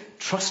 obedient,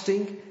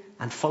 trusting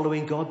and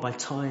following God by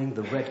tying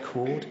the red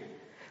cord.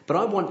 But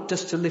I want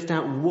just to lift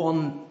out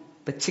one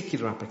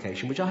particular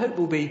application, which I hope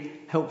will be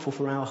helpful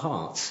for our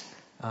hearts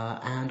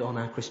and on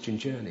our Christian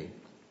journey.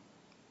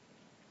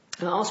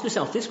 And ask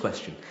yourself this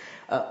question.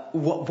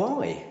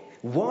 Why?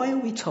 Why are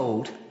we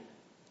told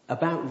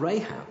about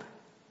Rahab?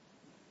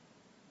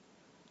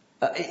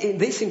 In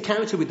this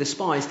encounter with the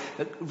spies,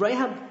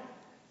 Rahab,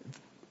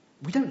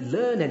 we don't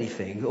learn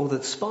anything, or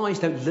the spies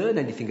don't learn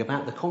anything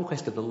about the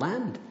conquest of the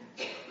land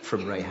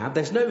from Rahab.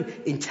 There's no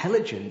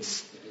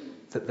intelligence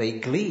that they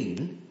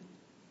glean.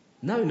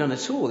 No, none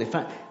at all. In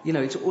fact,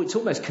 it's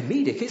almost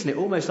comedic, isn't it?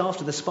 Almost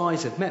after the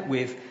spies have met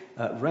with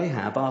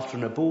Rahab after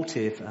an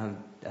abortive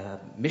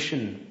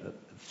mission,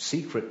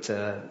 secret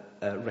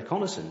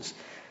reconnaissance,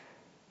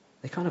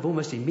 they kind of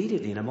almost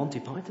immediately, in a Monty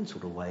Python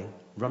sort of way,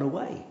 run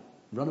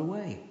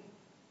away.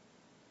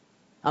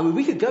 I mean,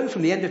 we could go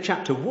from the end of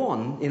chapter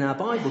 1 in our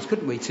Bibles,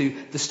 couldn't we, to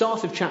the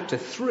start of chapter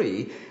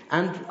 3,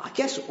 and I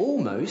guess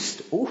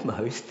almost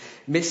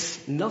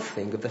miss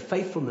nothing of the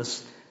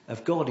faithfulness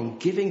of God in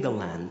giving the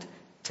land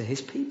to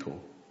his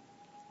people.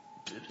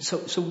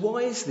 So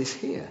why is this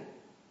here?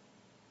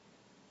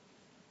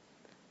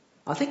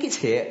 I think it's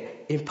here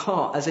in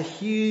part as a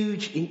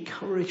huge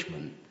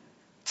encouragement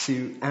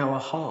to our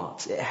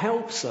hearts. It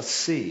helps us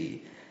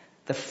see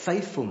the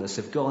faithfulness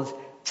of God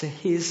to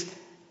his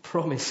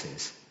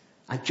promises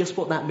and just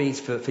what that means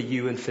for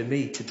you and for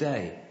me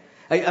today.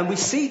 And we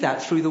see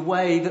that through the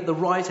way that the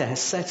writer has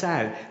set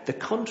out the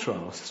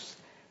contrasts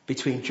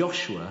between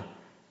Joshua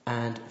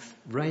and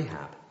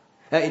Rahab.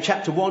 In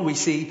chapter 1 we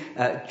see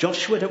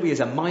Joshua, don't we,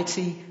 as a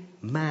mighty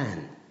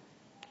man.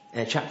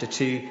 In chapter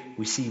 2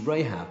 we see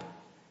Rahab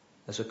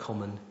as a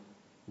common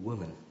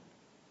woman.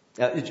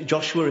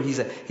 Joshua,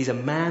 he's a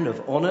man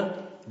of honour,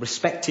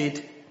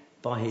 respected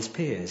by his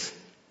peers.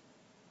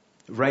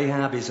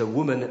 Rahab is a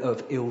woman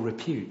of ill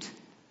repute,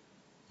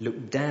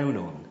 looked down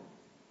on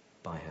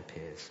by her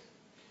peers.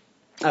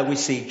 We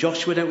see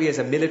Joshua, don't we, as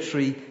a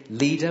military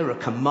leader, a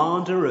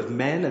commander of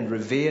men and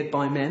revered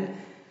by men.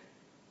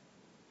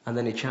 And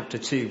then in chapter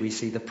 2 we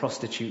see the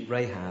prostitute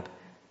Rahab,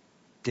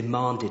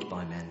 demanded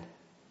by men,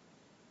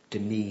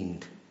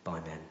 demeaned by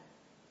men.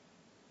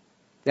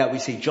 We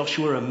see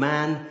Joshua, a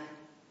man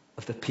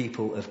of the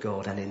people of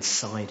God, an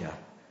insider.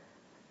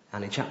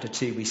 And in chapter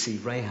 2 we see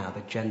Rahab,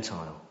 a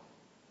Gentile,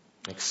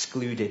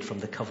 excluded from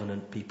the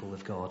covenant people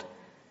of God,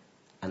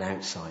 an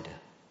outsider.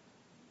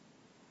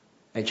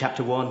 In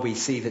chapter 1 we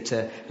see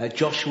that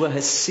Joshua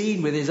has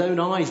seen with his own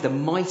eyes the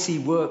mighty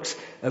works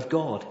of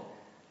God.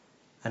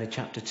 And in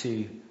chapter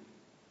 2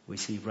 we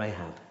see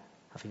Rahab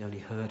having only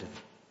heard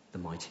of the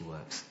mighty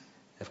works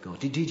of God.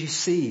 Did you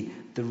see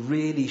the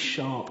really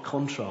sharp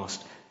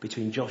contrast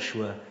between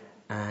Joshua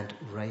and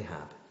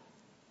Rahab?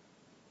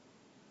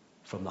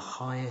 From the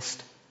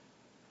highest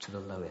to the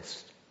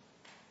lowest.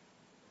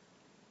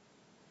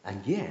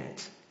 And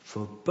yet,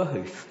 for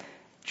both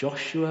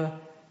Joshua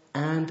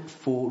and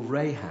for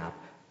Rahab,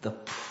 the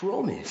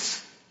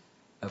promise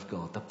of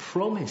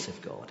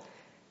God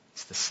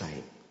is the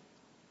same.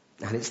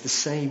 And it's the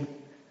same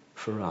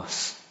for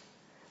us.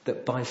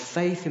 That by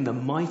faith in the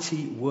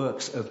mighty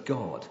works of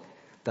God,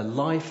 the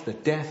life, the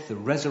death, the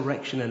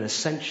resurrection and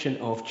ascension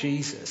of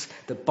Jesus,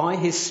 that by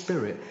his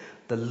Spirit,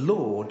 the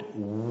Lord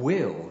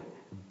will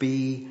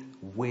be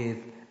with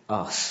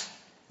us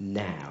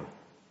now.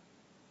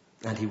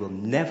 And he will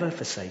never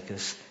forsake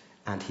us,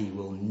 and he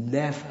will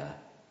never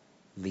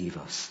leave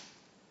us.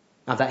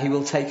 And that he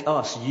will take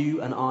us,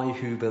 you and I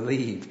who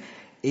believe,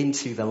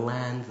 into the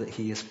land that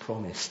he has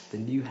promised, the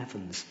new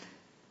heavens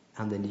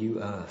and the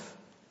new earth.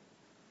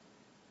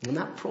 And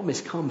that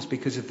promise comes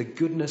because of the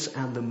goodness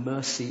and the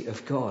mercy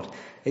of God.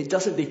 It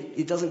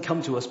doesn't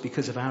come to us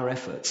because of our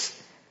efforts.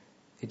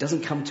 It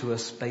doesn't come to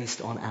us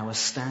based on our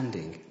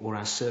standing or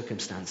our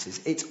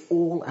circumstances. It's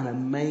all an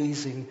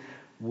amazing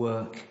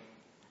work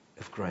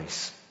of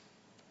grace.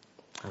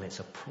 And it's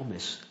a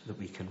promise that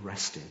we can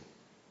rest in.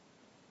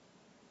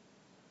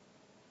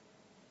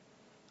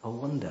 I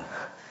wonder,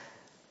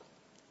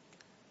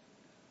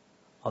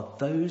 are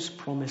those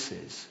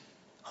promises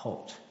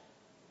hot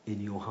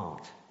in your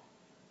heart?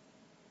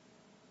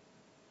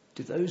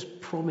 Do those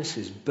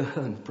promises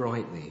burn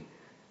brightly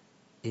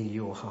in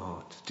your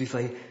heart? Do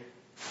they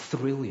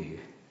thrill you?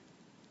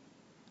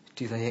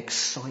 Do they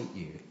excite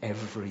you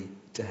every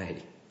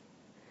day?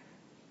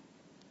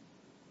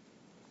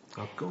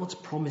 Are God's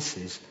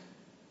promises,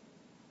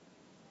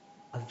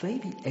 are they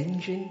the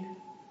engine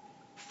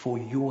for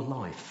your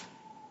life?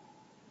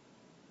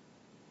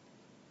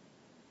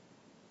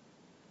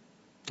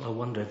 I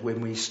wonder if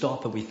when we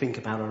stop and we think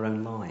about our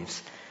own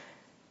lives,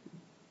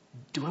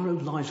 do our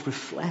own lives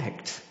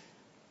reflect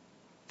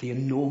the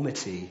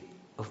enormity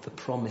of the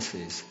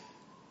promises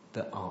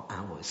that are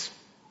ours?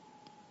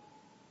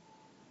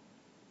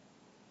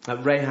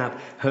 Rahab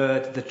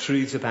heard the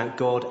truths about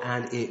God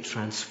and it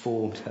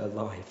transformed her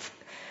life.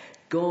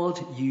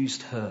 God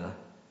used her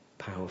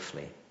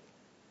powerfully.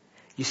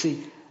 You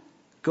see,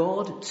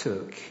 God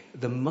took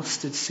the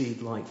mustard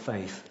seed-like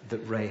faith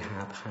that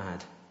Rahab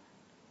had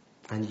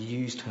and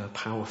used her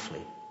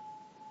powerfully.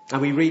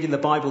 And we read in the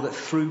Bible that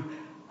through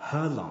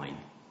her line,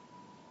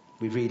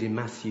 we read in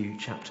Matthew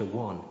chapter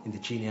 1, in the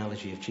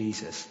genealogy of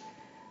Jesus,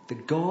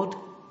 that God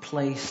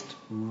placed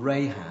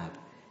Rahab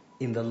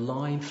in the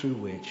line through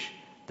which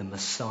the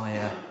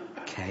Messiah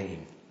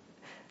came.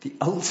 The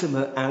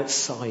ultimate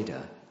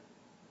outsider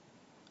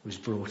was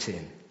brought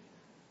in.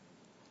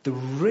 The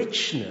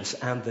richness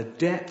and the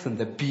depth and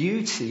the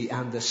beauty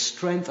and the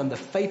strength and the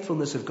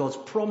faithfulness of God's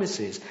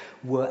promises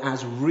were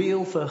as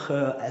real for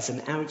her as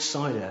an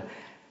outsider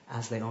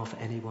as they are for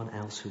anyone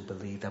else who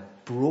believed. They're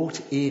brought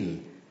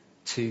in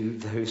to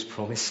those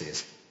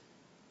promises.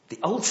 The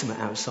ultimate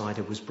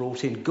outsider was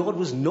brought in. God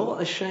was not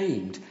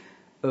ashamed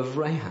of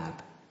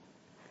Rahab.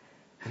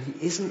 And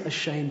he isn't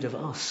ashamed of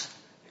us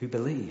who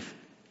believe.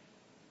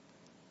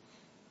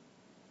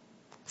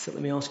 So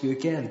let me ask you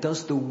again,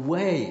 does the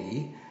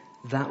way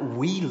that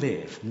we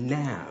live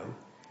now,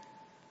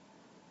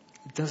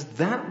 does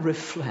that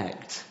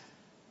reflect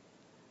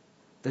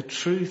the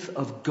truth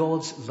of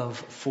God's love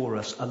for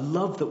us? A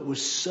love that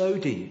was so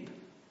deep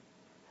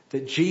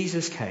that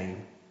Jesus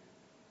came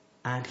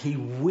and he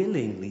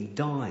willingly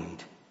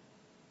died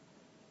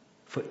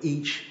for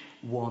each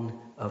one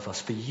of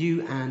us, for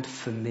you and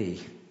for me.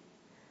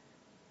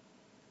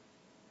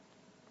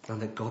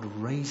 And that God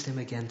raised him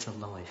again to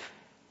life.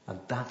 And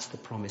that's the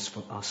promise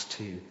for us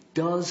too.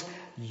 Does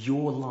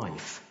your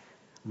life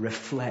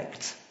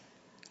reflect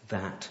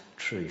that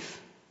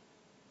truth?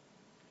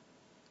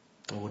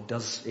 Or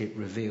does it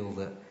reveal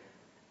that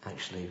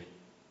actually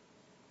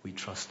we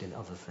trust in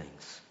other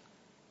things?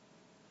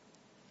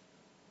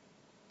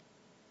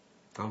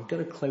 I'm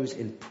going to close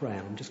in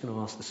prayer. I'm just going to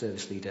ask the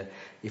service leader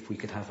if we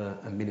could have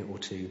a minute or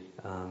two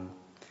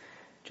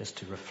just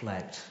to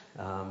reflect.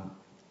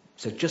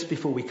 So just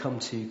before we come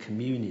to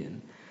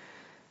communion,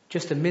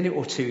 just a minute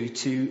or two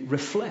to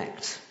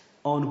reflect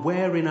on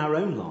where in our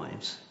own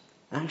lives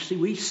actually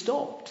we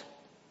stopped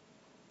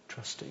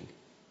trusting.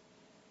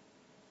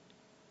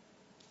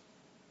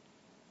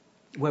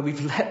 Where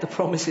we've let the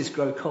promises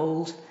grow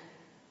cold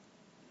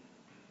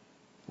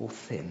or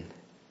thin.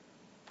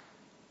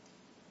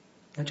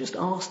 And just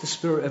ask the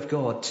Spirit of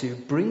God to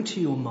bring to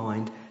your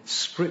mind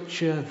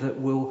scripture that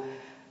will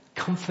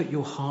comfort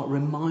your heart,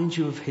 remind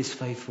you of his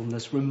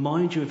faithfulness,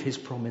 remind you of his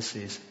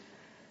promises,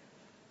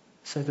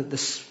 so that the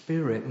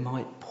Spirit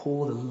might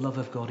pour the love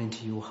of God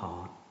into your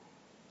heart.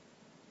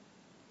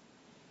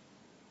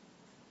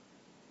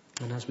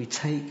 And as we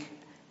take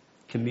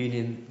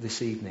communion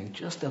this evening,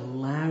 just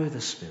allow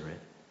the Spirit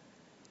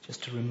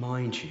just to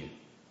remind you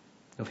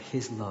of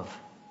his love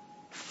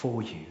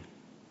for you.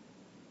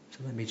 So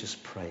let me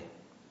just pray.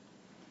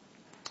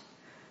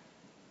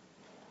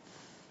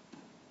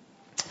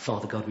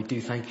 Father God, we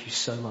do thank you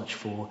so much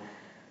for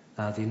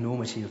the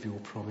enormity of your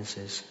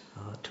promises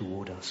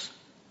toward us.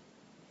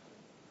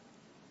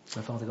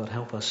 So Father God,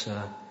 help us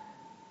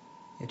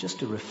just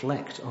to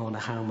reflect on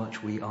how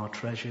much we are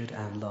treasured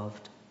and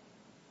loved,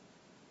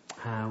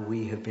 how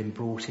we have been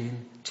brought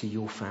in to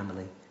your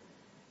family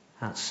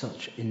at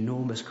such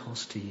enormous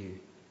cost to you,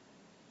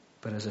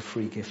 but as a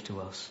free gift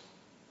to us.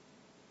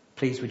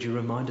 Please would you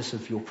remind us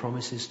of your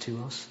promises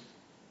to us?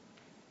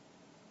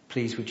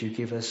 Please would you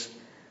give us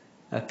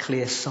a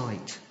clear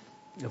sight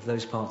of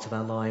those parts of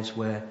our lives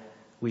where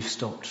we've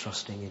stopped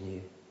trusting in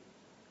you.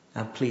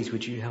 And please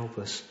would you help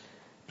us,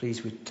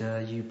 Please would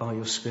you, by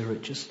your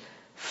Spirit, just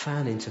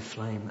fan into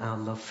flame our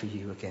love for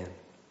you again.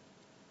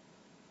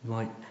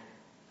 Might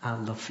our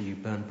love for you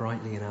burn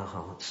brightly in our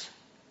hearts.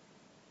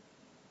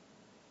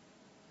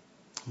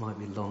 Might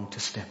we long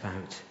to step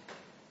out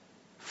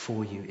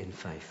for you in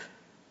faith.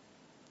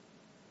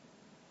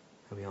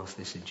 And we ask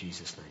this in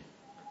Jesus' name.